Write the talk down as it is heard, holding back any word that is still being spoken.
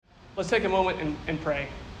Let's take a moment and pray.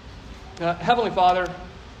 Heavenly Father,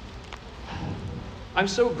 I'm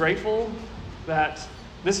so grateful that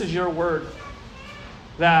this is your word,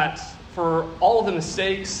 that for all of the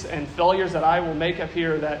mistakes and failures that I will make up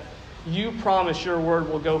here, that you promise your word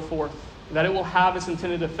will go forth, that it will have its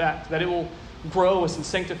intended effect, that it will grow us in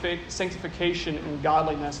sanctification and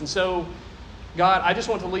godliness. And so, God, I just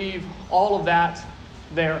want to leave all of that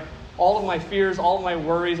there. All of my fears, all of my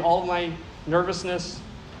worries, all of my nervousness,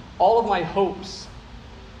 all of my hopes.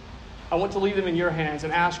 I want to leave them in your hands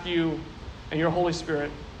and ask you and your Holy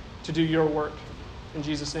Spirit to do your work. In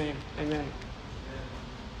Jesus' name, amen.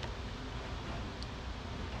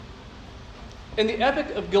 In the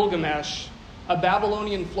Epic of Gilgamesh, a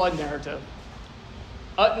Babylonian flood narrative,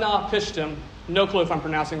 Utnapishtim, no clue if I'm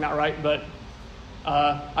pronouncing that right, but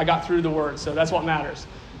I got through the word, so that's what matters.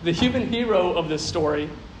 The human hero of this story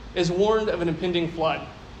is warned of an impending flood.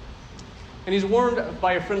 And he's warned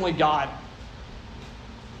by a friendly god.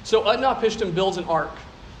 So Utnapishtim builds an ark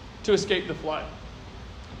to escape the flood.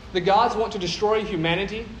 The gods want to destroy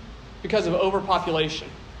humanity because of overpopulation.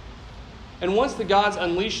 And once the gods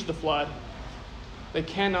unleash the flood, they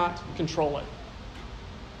cannot control it.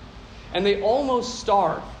 And they almost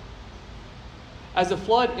starve. As the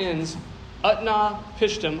flood ends,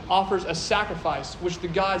 Utnapishtim offers a sacrifice which the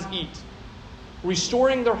gods eat,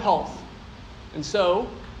 restoring their health. And so,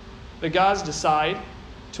 the gods decide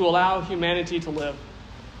to allow humanity to live.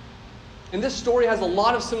 And this story has a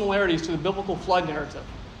lot of similarities to the biblical flood narrative.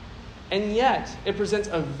 And yet, it presents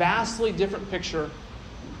a vastly different picture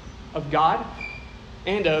of God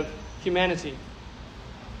and of humanity.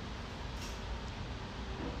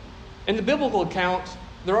 In the biblical account,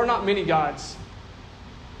 there are not many gods.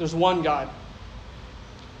 There's one God.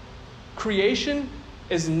 Creation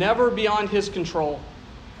is never beyond his control.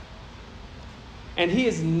 And he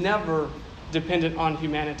is never dependent on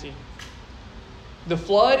humanity. The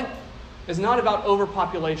flood is not about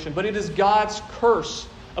overpopulation, but it is God's curse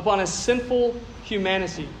upon a sinful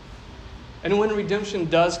humanity. And when redemption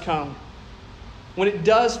does come, when it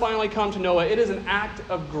does finally come to Noah, it is an act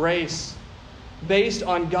of grace based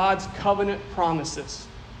on God's covenant promises.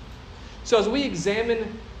 So as we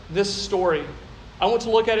examine this story, I want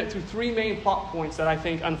to look at it through three main plot points that I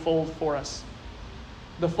think unfold for us: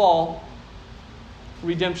 the fall,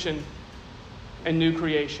 redemption, and new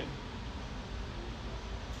creation.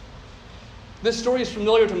 This story is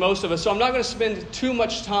familiar to most of us, so I'm not going to spend too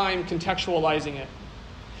much time contextualizing it.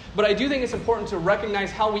 But I do think it's important to recognize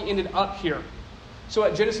how we ended up here. So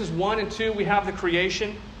at Genesis 1 and 2, we have the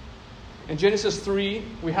creation. In Genesis 3,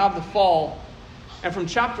 we have the fall. And from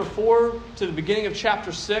chapter 4 to the beginning of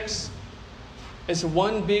chapter 6, it's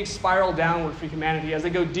one big spiral downward for humanity as they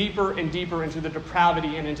go deeper and deeper into the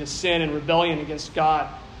depravity and into sin and rebellion against God.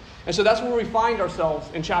 And so that's where we find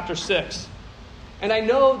ourselves in chapter 6. And I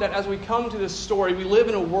know that as we come to this story, we live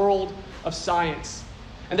in a world of science.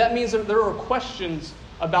 And that means that there are questions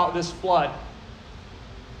about this flood.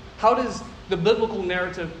 How does the biblical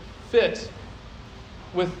narrative fit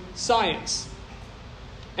with science?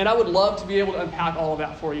 And I would love to be able to unpack all of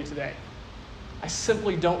that for you today. I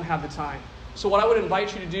simply don't have the time. So what I would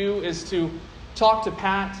invite you to do is to talk to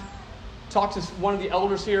Pat, talk to one of the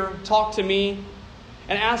elders here, talk to me,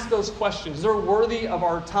 and ask those questions. They're worthy of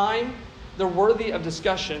our time. They're worthy of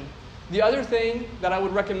discussion. The other thing that I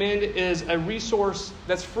would recommend is a resource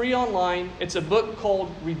that's free online. It's a book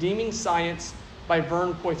called Redeeming Science by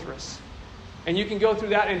Vern Poythress. And you can go through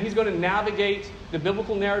that, and he's going to navigate the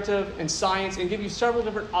biblical narrative and science and give you several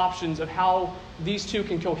different options of how these two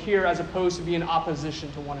can cohere as opposed to be in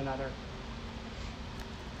opposition to one another.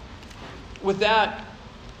 With that,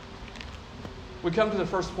 we come to the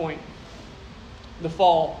first point, the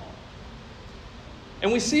fall.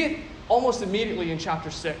 And we see it almost immediately in chapter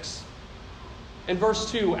 6. In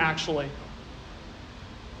verse 2, actually.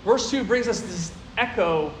 Verse 2 brings us this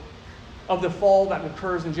echo of the fall that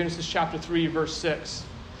occurs in Genesis chapter 3, verse 6.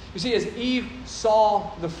 You see, as Eve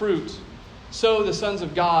saw the fruit, so the sons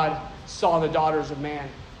of God saw the daughters of man.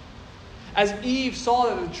 As Eve saw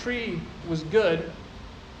that the tree was good,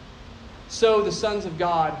 so the sons of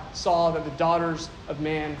God saw that the daughters of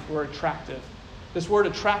man were attractive. This word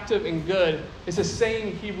attractive and good is the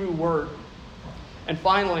same Hebrew word. And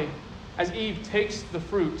finally, as Eve takes the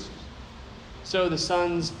fruit, so the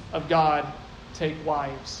sons of God take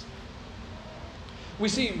wives. We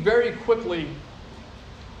see very quickly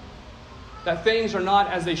that things are not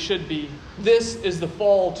as they should be. This is the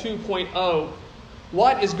fall 2.0.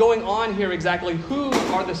 What is going on here exactly? Who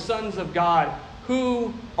are the sons of God?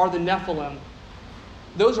 Who are the Nephilim?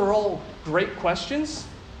 Those are all great questions.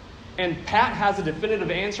 And Pat has a definitive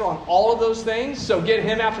answer on all of those things, so get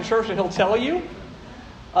him after church and he'll tell you.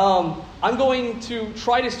 I'm going to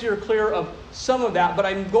try to steer clear of some of that, but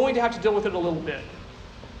I'm going to have to deal with it a little bit.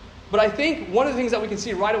 But I think one of the things that we can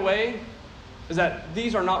see right away is that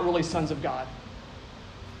these are not really sons of God.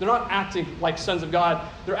 They're not acting like sons of God.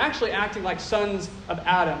 They're actually acting like sons of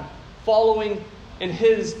Adam, following in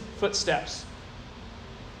his footsteps.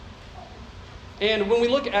 And when we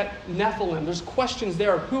look at Nephilim, there's questions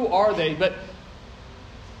there of who are they, but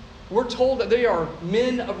we're told that they are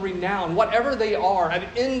men of renown. Whatever they are, at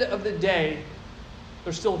the end of the day,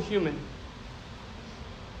 they're still human.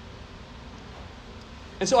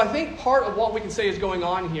 And so I think part of what we can say is going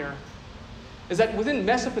on here is that within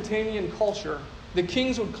Mesopotamian culture, the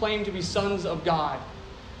kings would claim to be sons of God.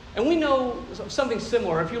 And we know something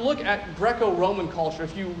similar. If you look at Greco-Roman culture,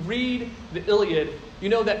 if you read the Iliad, you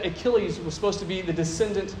know that Achilles was supposed to be the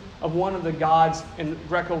descendant of one of the gods in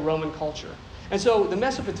Greco-Roman culture. And so the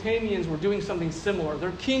Mesopotamians were doing something similar.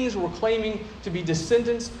 Their kings were claiming to be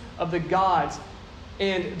descendants of the gods.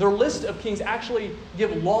 And their list of kings actually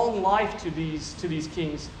give long life to these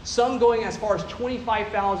kings, some going as far as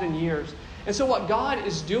 25,000 years. And so what God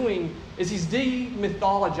is doing is he's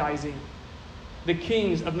demythologizing the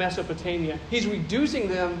kings of Mesopotamia. He's reducing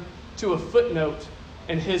them to a footnote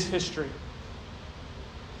in his history.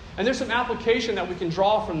 And there's some application that we can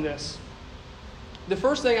draw from this. The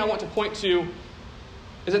first thing I want to point to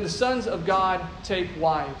is that the sons of God take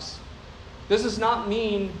wives. This does not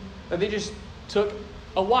mean that they just took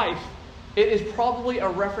a wife. It is probably a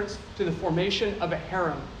reference to the formation of a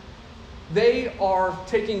harem. They are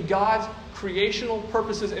taking God's creational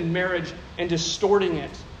purposes in marriage and distorting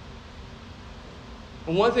it.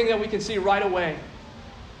 And one thing that we can see right away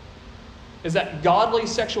is that godly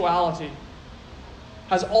sexuality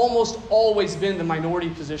has almost always been the minority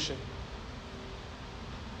position.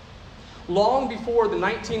 Long before the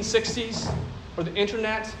 1960s or the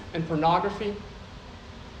internet and pornography,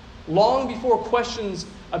 long before questions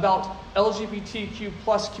about LGBTQ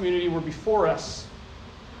plus community were before us,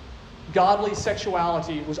 godly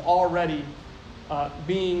sexuality was already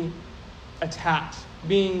being attacked,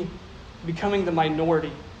 becoming the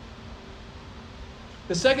minority.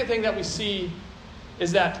 The second thing that we see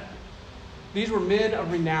is that these were men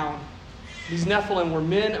of renown. These Nephilim were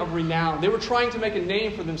men of renown. They were trying to make a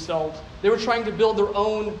name for themselves. They were trying to build their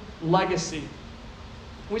own legacy.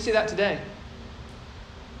 We see that today.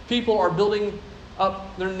 People are building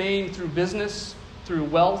up their name through business, through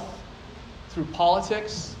wealth, through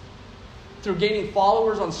politics, through gaining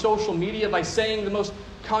followers on social media by saying the most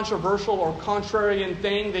controversial or contrarian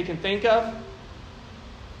thing they can think of.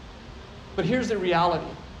 But here's the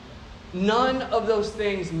reality. None of those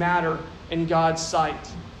things matter in God's sight.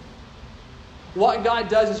 What God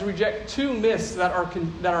does is reject two myths that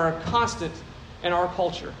are a constant in our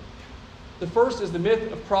culture. The first is the myth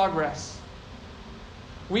of progress.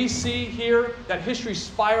 We see here that history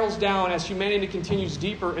spirals down as humanity continues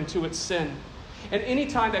deeper into its sin. And any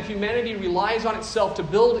time that humanity relies on itself to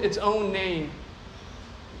build its own name,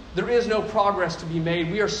 there is no progress to be made.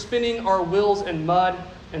 We are spinning our wheels in mud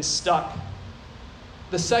and stuck.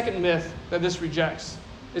 The second myth that this rejects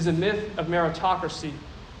is the myth of meritocracy.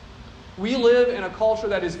 We live in a culture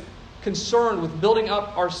that is concerned with building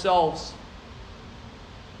up ourselves.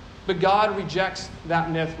 But God rejects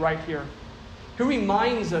that myth right here. He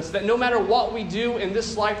reminds us that no matter what we do in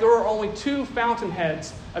this life, there are only two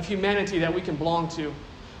fountainheads of humanity that we can belong to.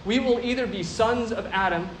 We will either be sons of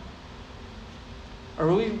Adam,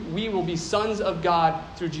 or we will be sons of God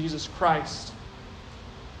through Jesus Christ.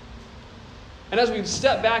 And as we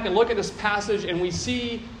step back and look at this passage and we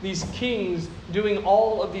see these kings doing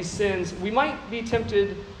all of these sins, we might be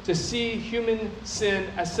tempted to see human sin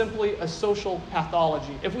as simply a social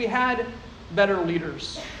pathology. If we had better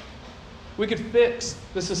leaders, we could fix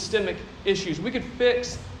the systemic issues. We could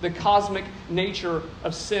fix the cosmic nature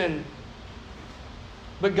of sin.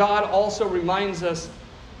 But God also reminds us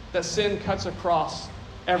that sin cuts across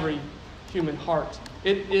every human heart.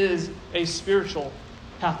 It is a spiritual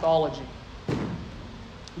pathology.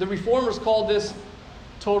 The Reformers called this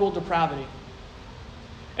total depravity.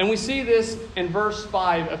 And we see this in verse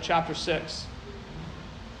 5 of chapter 6.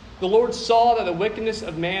 The Lord saw that the wickedness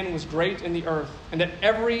of man was great in the earth, and that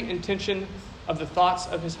every intention of the thoughts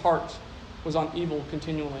of his heart was on evil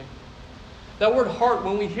continually. That word heart,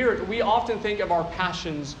 when we hear it, we often think of our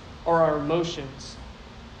passions or our emotions.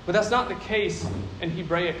 But that's not the case in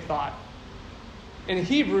Hebraic thought. In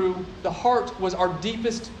Hebrew, the heart was our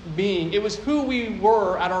deepest being. It was who we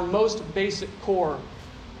were at our most basic core.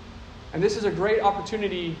 And this is a great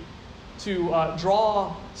opportunity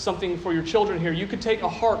draw something for your children here, you could take a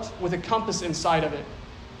heart with a compass inside of it,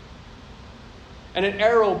 and an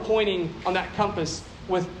arrow pointing on that compass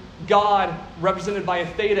with God represented by a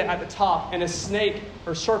theta at the top and a snake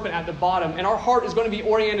or serpent at the bottom. And our heart is going to be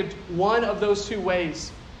oriented one of those two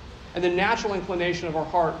ways. And the natural inclination of our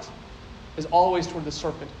heart is always toward the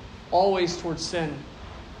serpent, always towards sin.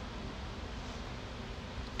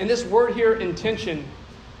 And this word here, intention,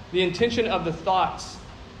 the intention of the thoughts,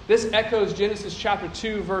 this echoes Genesis chapter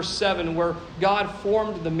 2, verse 7, where God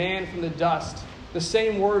formed the man from the dust. The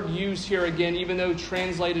same word used here again, even though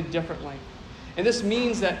translated differently. And this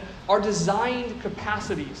means that our designed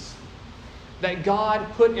capacities that God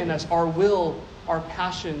put in us, our will, our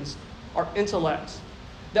passions, our intellect,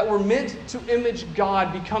 that were meant to image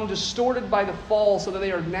God, become distorted by the fall so that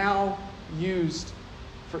they are now used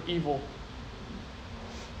for evil.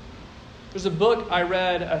 There's a book I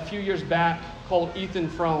read a few years back called Ethan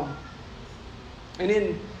Frome. And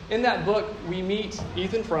in that book, we meet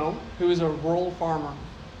Ethan Frome, who is a rural farmer.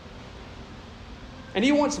 And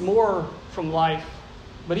he wants more from life,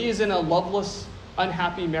 but he is in a loveless,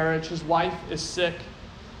 unhappy marriage. His wife is sick,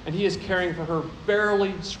 and he is caring for her,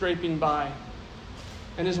 barely scraping by.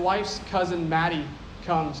 And his wife's cousin, Maddie,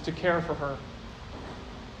 comes to care for her.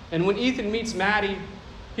 And when Ethan meets Maddie,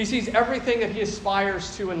 he sees everything that he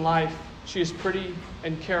aspires to in life. She is pretty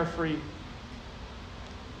and carefree.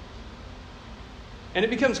 And it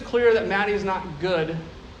becomes clear that Maddie is not good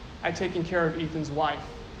at taking care of Ethan's wife.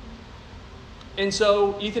 And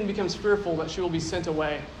so Ethan becomes fearful that she will be sent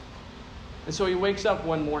away. And so he wakes up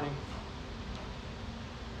one morning,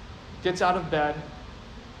 gets out of bed,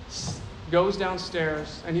 goes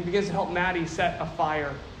downstairs, and he begins to help Maddie set a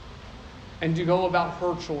fire and to go about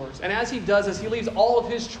her chores. And as he does this, he leaves all of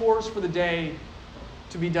his chores for the day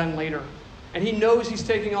to be done later. And he knows he's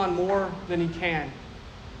taking on more than he can.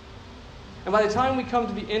 And by the time we come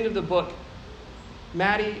to the end of the book,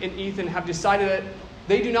 Maddie and Ethan have decided that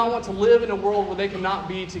they do not want to live in a world where they cannot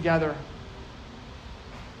be together.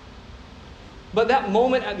 But that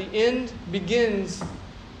moment at the end begins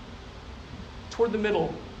toward the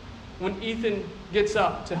middle, when Ethan gets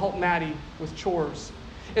up to help Maddie with chores.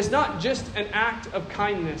 It's not just an act of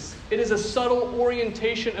kindness. It is a subtle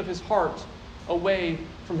orientation of his heart away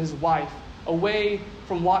from his wife, away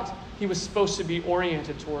from what he was supposed to be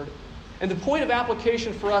oriented toward. And the point of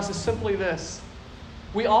application for us is simply this.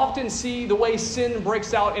 We often see the way sin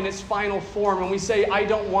breaks out in its final form, and we say, I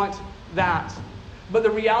don't want that. But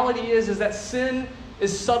the reality is that sin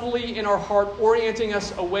is subtly in our heart, orienting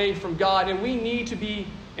us away from God. And we need to be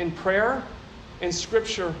in prayer, in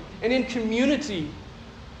Scripture, and in community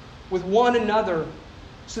with one another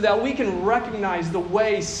so that we can recognize the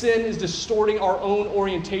way sin is distorting our own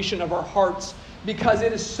orientation of our hearts, because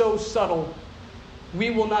it is so subtle. We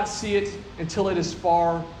will not see it until it is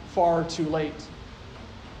far, far too late.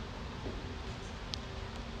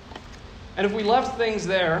 And if we left things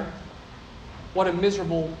there, what a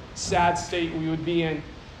miserable, sad state we would be in.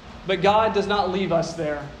 But God does not leave us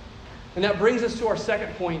there. And that brings us to our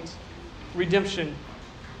second point, redemption.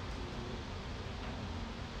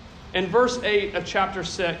 In verse 8 of chapter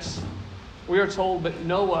 6, we are told that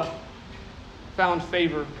Noah found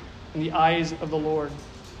favor in the eyes of the Lord.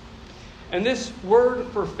 And this word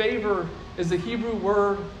for favor is the Hebrew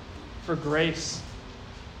word for grace.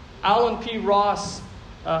 Alan P. Ross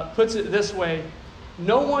puts it this way: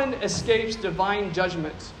 no one escapes divine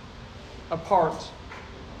judgment apart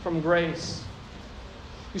from grace.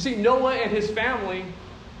 You see, Noah and his family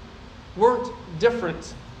weren't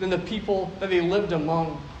different than the people that they lived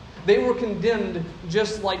among. They were condemned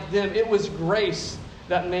just like them. It was grace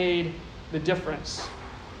that made the difference.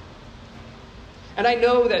 And I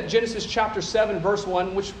know that Genesis chapter 7, verse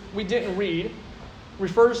 1, which we didn't read,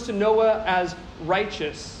 refers to Noah as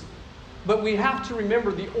righteous. But we have to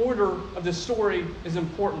remember the order of the story is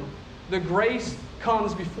important. The grace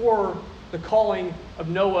comes before the calling of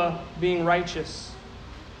Noah being righteous.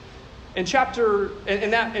 In chapter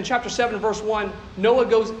 7, verse 1, Noah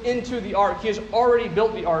goes into the ark. He has already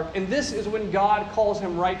built the ark. And this is when God calls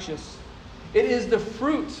him righteous. It is the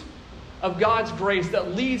fruit of God's grace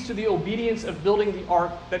that leads to the obedience of building the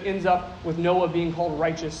ark that ends up with Noah being called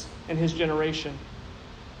righteous in his generation.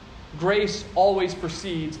 Grace always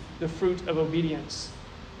precedes the fruit of obedience.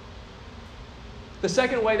 The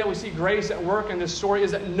second way that we see grace at work in this story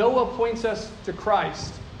is that Noah points us to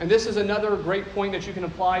Christ. And this is another great point that you can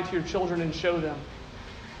apply to your children and show them.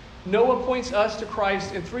 Noah points us to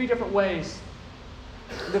Christ in three different ways.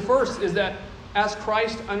 The first is that as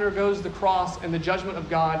Christ undergoes the cross and the judgment of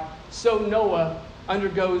God, so Noah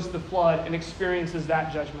undergoes the flood and experiences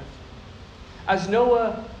that judgment. As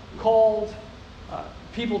Noah called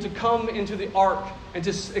people to come into the ark and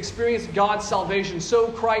to experience God's salvation, so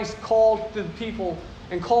Christ called the people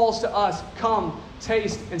and calls to us, come,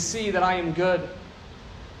 taste, and see that I am good.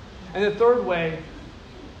 And the third way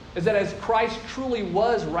is that as Christ truly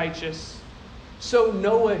was righteous, so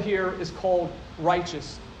Noah here is called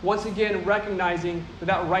righteous. Once again, recognizing that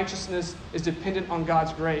that righteousness is dependent on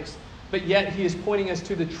God's grace. But yet he is pointing us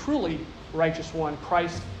to the truly righteous one,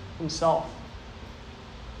 Christ himself.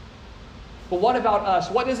 But what about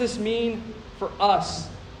us? What does this mean for us?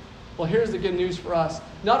 Well, here's the good news for us.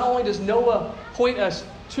 Not only does Noah point us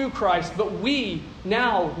to Christ, but we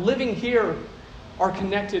now, living here, are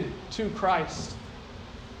connected to Christ.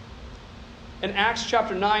 In Acts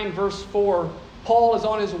chapter 9, verse 4, Paul is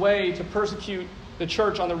on his way to persecute the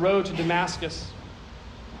church on the road to Damascus.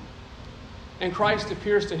 And Christ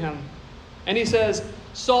appears to him. And he says,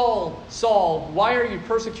 Saul, Saul, why are you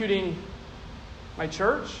persecuting my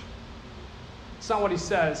church? It's not what he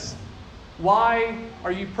says. Why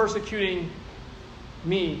are you persecuting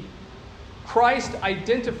me? Christ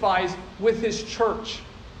identifies with his church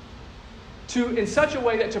in such a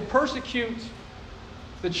way that to persecute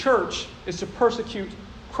the church is to persecute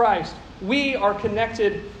Christ. We are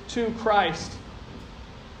connected to Christ.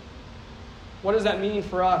 What does that mean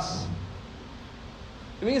for us?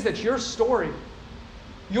 It means that your story,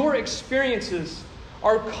 your experiences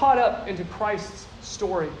are caught up into Christ's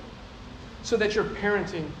story. So that your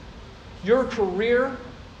parenting, your career,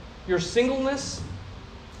 your singleness,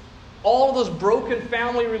 all of those broken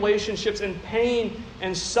family relationships and pain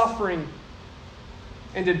and suffering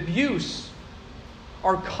and abuse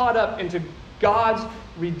are caught up into God's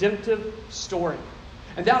redemptive story.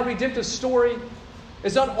 And that redemptive story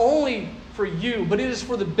is not only for you, but it is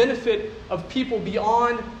for the benefit of people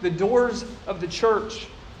beyond the doors of the church.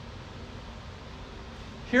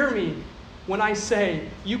 Hear me when I say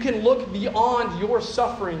you can look beyond your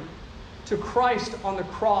suffering to Christ on the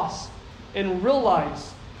cross and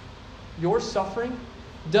realize your suffering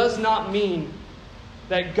does not mean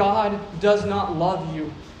that God does not love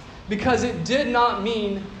you, because it did not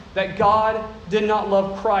mean that God did not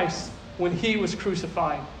love Christ when he was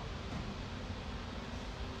crucified.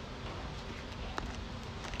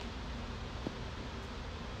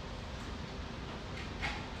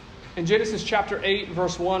 In Genesis chapter 8,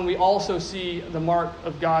 verse 1, we also see the mark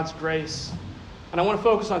of God's grace. And I want to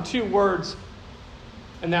focus on two words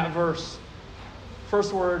in that verse.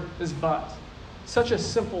 First word is but. Such a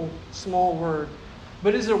simple, small word.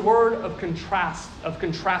 But it is a word of contrast, of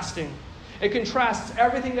contrasting. It contrasts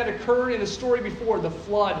everything that occurred in the story before, the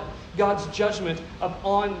flood, God's judgment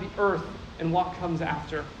upon the earth, and what comes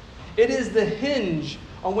after. It is the hinge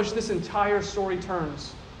on which this entire story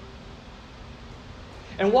turns.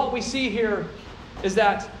 And what we see here is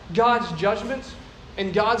that God's judgment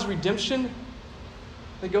and God's redemption,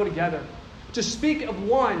 they go together. To speak of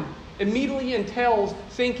one immediately entails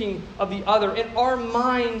thinking of the other. In our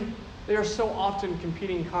mind, they are so often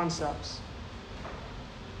competing concepts.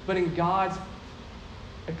 But in God's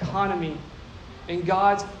economy, in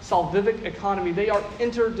God's salvific economy, they are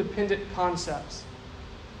interdependent concepts.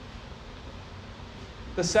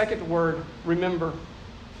 The second word, remember.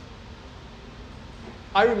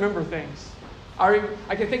 I remember things.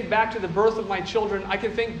 I can think back to the birth of my children. I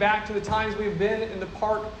can think back to the times we've been in the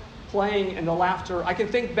park playing and the laughter. I can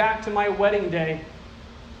think back to my wedding day.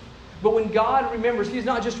 But when God remembers, he's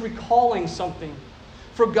not just recalling something.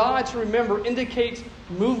 For God to remember indicates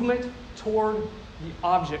movement toward the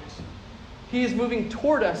object. He is moving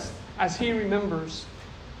toward us as he remembers.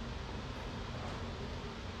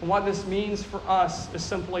 And what this means for us is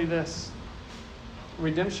simply this.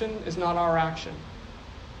 Redemption is not our action.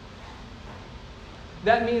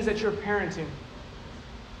 That means that your parenting,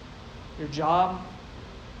 your job,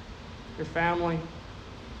 your family,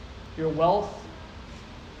 your wealth,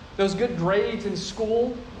 those good grades in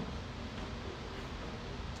school,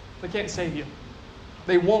 they can't save you.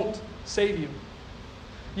 They won't save you.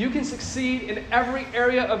 You can succeed in every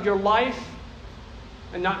area of your life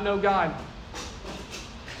and not know God.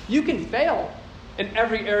 You can fail in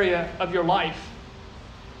every area of your life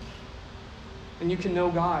and you can know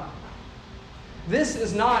God. This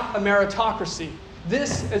is not a meritocracy.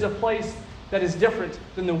 This is a place that is different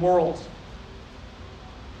than the world.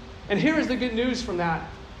 And here is the good news from that.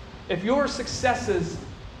 If your successes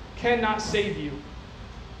cannot save you,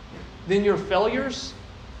 then your failures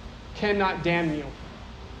cannot damn you.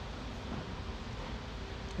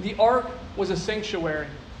 The ark was a sanctuary.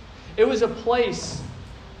 It was a place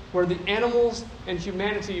where the animals and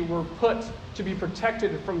humanity were put to be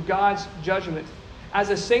protected from God's judgment. As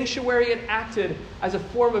a sanctuary, it acted as a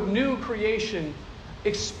form of new creation,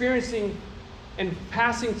 experiencing and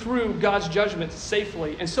passing through God's judgments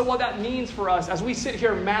safely. And so what that means for us as we sit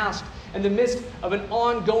here masked in the midst of an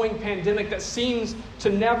ongoing pandemic that seems to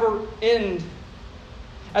never end,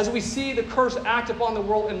 as we see the curse act upon the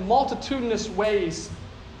world in multitudinous ways,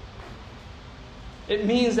 it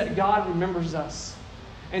means that God remembers us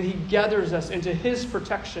and He gathers us into His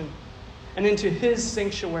protection and into His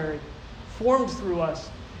sanctuary, formed through us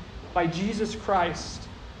by Jesus Christ.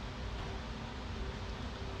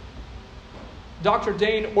 Dr.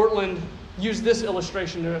 Dane Ortland used this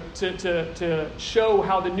illustration to show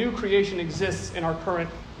how the new creation exists in our current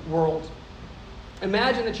world.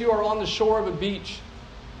 Imagine that you are on the shore of a beach,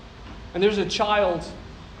 and there's a child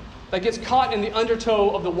that gets caught in the undertow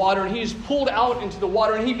of the water, and he's pulled out into the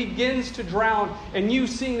water, and he begins to drown, and you,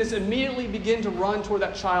 seeing this, immediately begin to run toward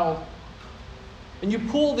that child. And you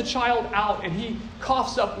pull the child out, and he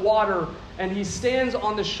coughs up water, and he stands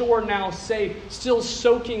on the shore now safe, still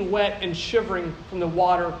soaking wet and shivering from the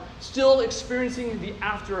water, still experiencing the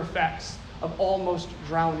after effects of almost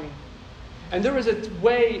drowning. And there is a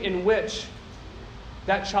way in which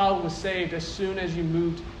that child was saved as soon as you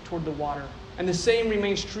moved toward the water. And the same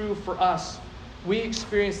remains true for us. We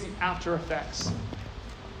experience the after effects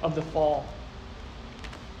of the fall.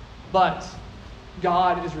 But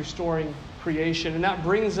God is restoring creation. And that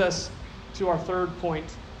brings us to our third point,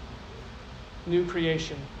 new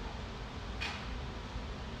creation.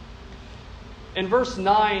 In verse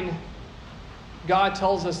 9, God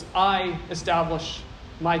tells us, I establish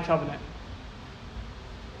my covenant.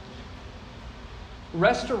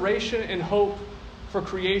 Restoration and hope for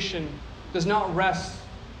creation does not rest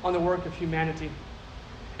on the work of humanity.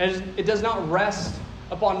 It does not rest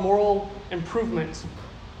upon moral improvement,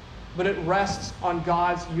 but it rests on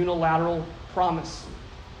God's unilateral promise.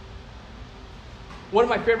 One of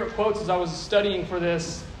my favorite quotes as I was studying for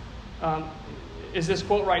this is this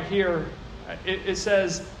quote right here. It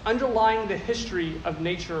says, underlying the history of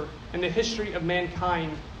nature and the history of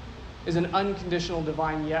mankind is an unconditional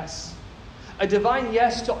divine yes. A divine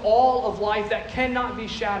yes to all of life that cannot be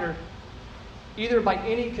shattered, either by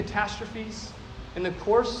any catastrophes in the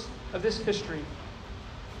course of this history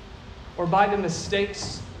or by the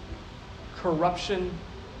mistakes, corruption,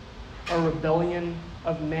 or rebellion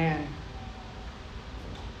of man.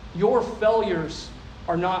 Your failures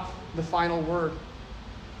are not the final word.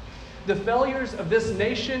 The failures of this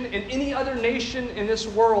nation and any other nation in this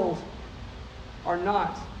world are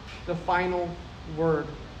not the final word.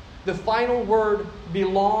 The final word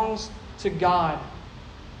belongs to God.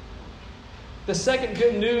 The second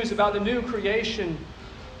good news about the new creation,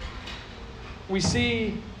 we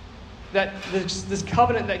see that this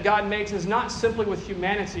covenant that God makes is not simply with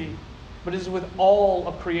humanity, but is with all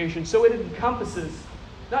of creation. So it encompasses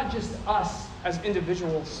not just us as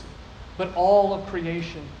individuals, but all of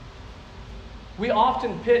creation. We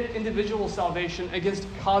often pit individual salvation against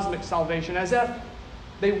cosmic salvation as if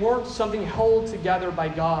they weren't something held together by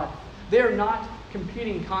God. They are not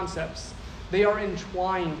competing concepts. They are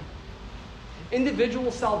entwined.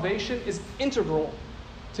 Individual salvation is integral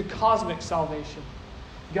to cosmic salvation.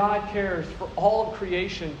 God cares for all of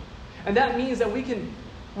creation. And that means that we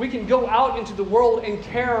can go out into the world and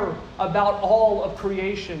care about all of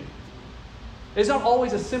creation. It's not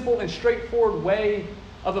always a simple and straightforward way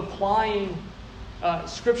of applying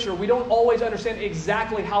Scripture. We don't always understand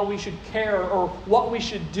exactly how we should care or what we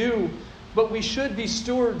should do, but we should be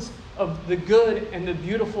stewards of the good and the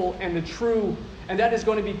beautiful and the true, and that is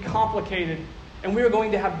going to be complicated. And we are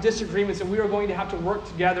going to have disagreements, and we are going to have to work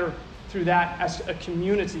together through that as a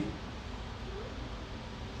community.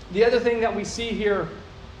 The other thing that we see here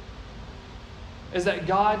is that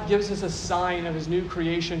God gives us a sign of His new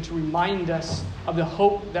creation to remind us of the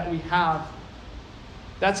hope that we have.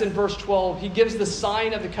 That's in verse 12. He gives the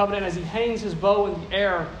sign of the covenant as He hangs His bow in the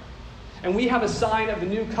air. And we have a sign of the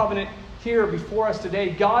new covenant here before us today.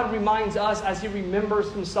 God reminds us as He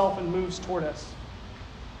remembers Himself and moves toward us.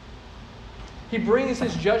 He brings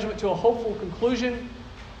His judgment to a hopeful conclusion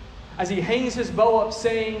as He hangs His bow up,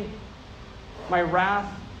 saying, my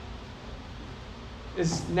wrath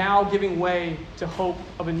is now giving way to hope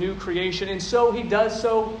of a new creation. And so He does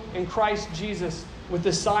so in Christ Jesus with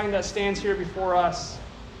the sign that stands here before us.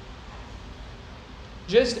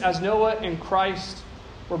 Just as Noah and Christ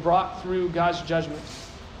were brought through God's judgment,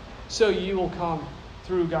 so you will come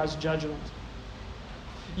through God's judgment.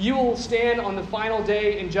 You will stand on the final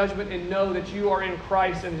day in judgment and know that you are in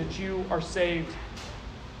Christ and that you are saved.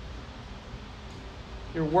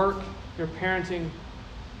 Your work, your parenting,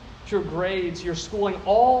 your grades, your schooling,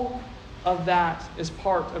 all of that is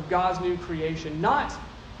part of God's new creation. Not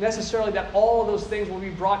necessarily that all of those things will be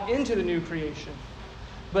brought into the new creation,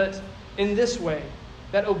 but in this way,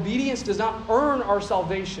 that obedience does not earn our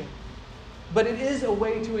salvation, but it is a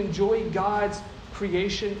way to enjoy God's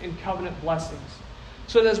creation and covenant blessings.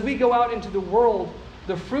 So that as we go out into the world,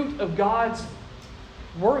 the fruit of God's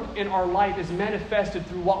work in our life is manifested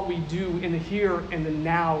through what we do in the here and the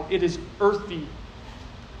now. It is earthy.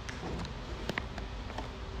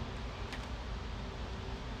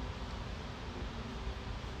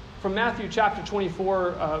 From Matthew chapter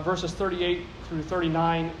 24, verses 38 through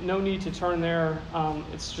 39, no need to turn there.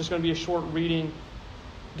 It's just going to be a short reading.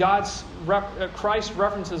 Christ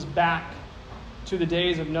references back to the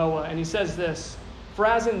days of Noah, and he says this: "For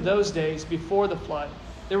as in those days before the flood,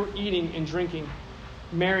 they were eating and drinking,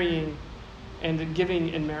 marrying and giving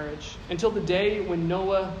in marriage, until the day when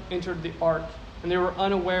Noah entered the ark, and they were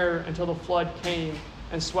unaware until the flood came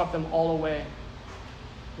and swept them all away."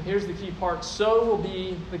 And here's the key part: "So will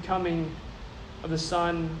be the coming of the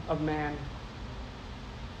Son of Man."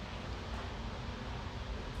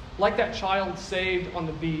 Like that child saved on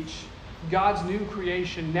the beach, God's new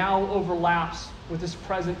creation now overlaps with this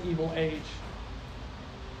present evil age.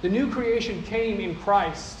 The new creation came in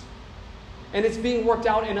Christ, and it's being worked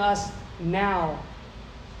out in us now.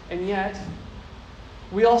 And yet,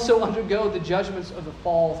 we also undergo the judgments of the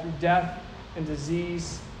fall through death and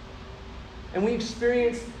disease. And we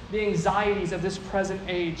experience the anxieties of this present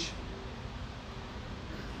age.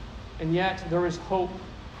 And yet, there is hope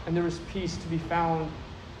and there is peace to be found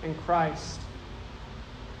in Christ.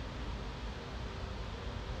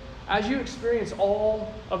 As you experience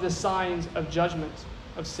all of the signs of judgment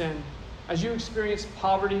of sin, as you experience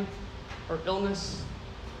poverty or illness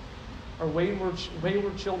or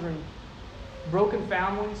wayward children, broken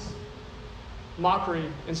families, mockery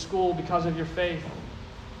in school because of your faith,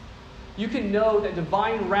 you can know that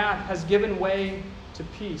divine wrath has given way to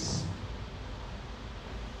peace,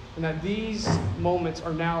 and that these moments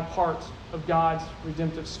are now part of God's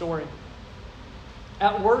redemptive story.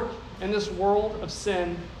 At work in this world of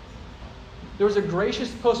sin, there is a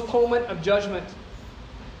gracious postponement of judgment,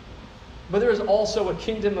 but there is also a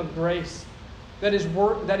kingdom of grace that is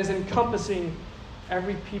encompassing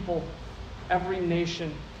every people, every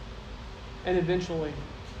nation, and eventually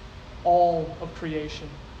all of creation.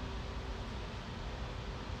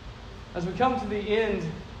 As we come to the end,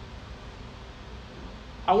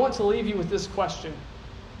 I want to leave you with this question: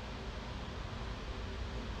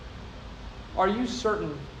 are you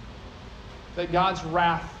certain that God's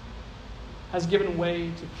wrath has given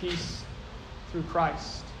way to peace through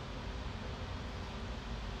Christ?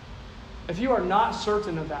 If you are not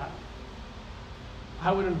certain of that,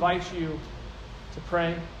 I would invite you to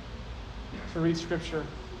pray, to read Scripture,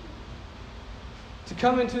 to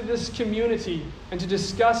come into this community and to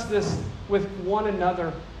discuss this with one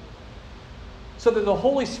another, so that the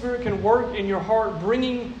Holy Spirit can work in your heart,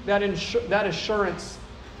 bringing that assurance.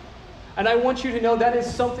 And I want you to know that is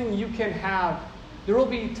something you can have. There will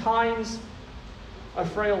be times of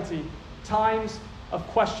frailty, times of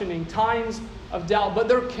questioning, times of doubt, but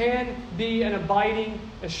there can be an abiding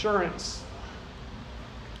assurance.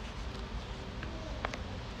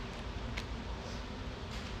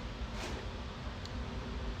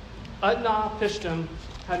 Utnapishtim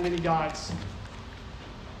had many gods.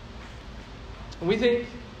 And we think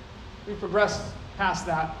we've progressed past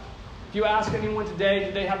that. If you ask anyone today,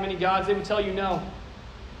 do they have many gods? They would tell you no.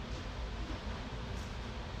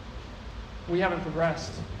 We haven't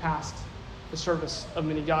progressed past the service of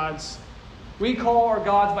many gods. We call our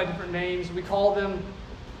gods by different names. We call them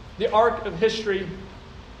the arc of history.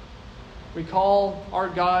 We call our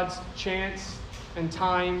gods chance and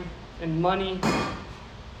time and money.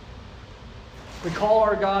 We call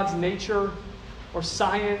our gods nature or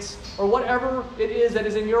science or whatever it is that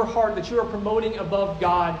is in your heart that you are promoting above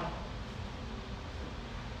God.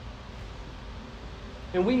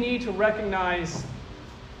 And we need to recognize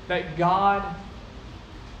that God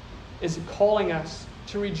is calling us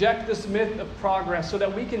to reject this myth of progress so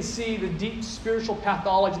that we can see the deep spiritual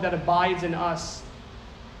pathology that abides in us.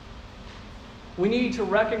 We need to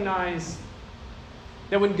recognize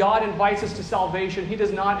that when God invites us to salvation, He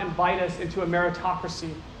does not invite us into a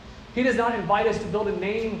meritocracy. He does not invite us to build a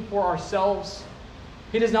name for ourselves.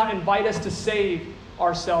 He does not invite us to save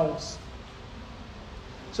ourselves.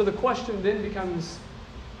 So the question then becomes,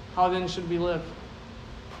 how then should we live?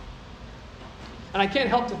 And I can't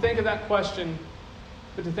help to think of that question,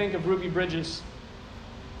 but to think of Ruby Bridges.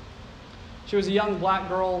 She was a young black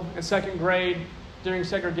girl in second grade during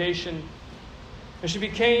segregation. And she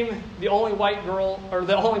became the only white girl, or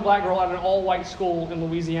the only black girl at an all-white school in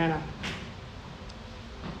Louisiana.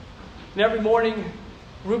 And every morning,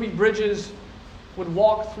 Ruby Bridges would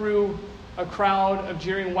walk through a crowd of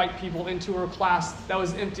jeering white people into her class that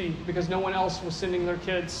was empty because no one else was sending their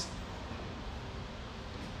kids.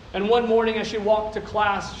 And one morning as she walked to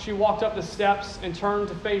class, she walked up the steps and turned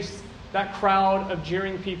to face that crowd of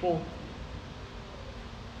jeering people.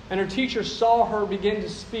 And her teacher saw her begin to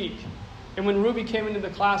speak. And when Ruby came into the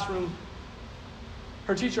classroom,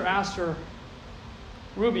 her teacher asked her,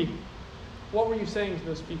 "Ruby, what were you saying to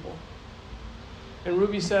those people?" And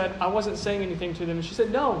Ruby said, "I wasn't saying anything to them." And she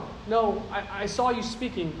said, No, I saw you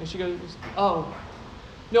speaking. And she goes, "Oh.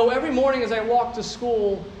 No, every morning as I walk to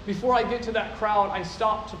school, before I get to that crowd, I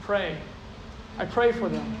stop to pray. I pray for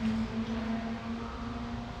them.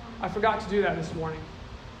 I forgot to do that this morning.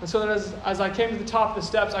 And so that as I came to the top of the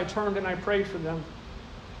steps, I turned and I prayed for them."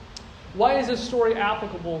 Why is this story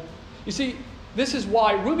applicable? You see, this is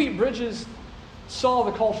why Ruby Bridges saw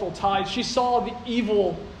the cultural tide. She saw the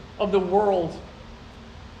evil of the world.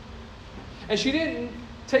 And she didn't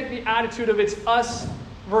take the attitude of it's us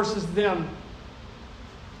versus them.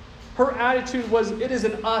 Her attitude was, it is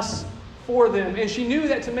an us for them. And she knew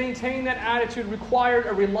that to maintain that attitude required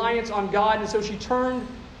a reliance on God. And so she turned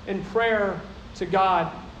in prayer to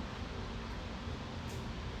God.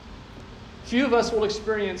 Few of us will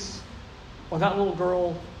experience what that little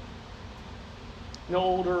girl, no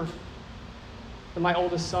older than my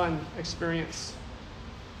oldest son, experienced.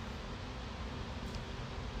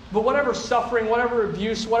 But whatever suffering, whatever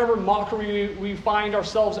abuse, whatever mockery we find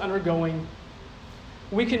ourselves undergoing,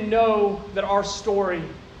 we can know that our story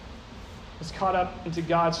is caught up into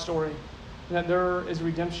God's story and that there is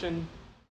redemption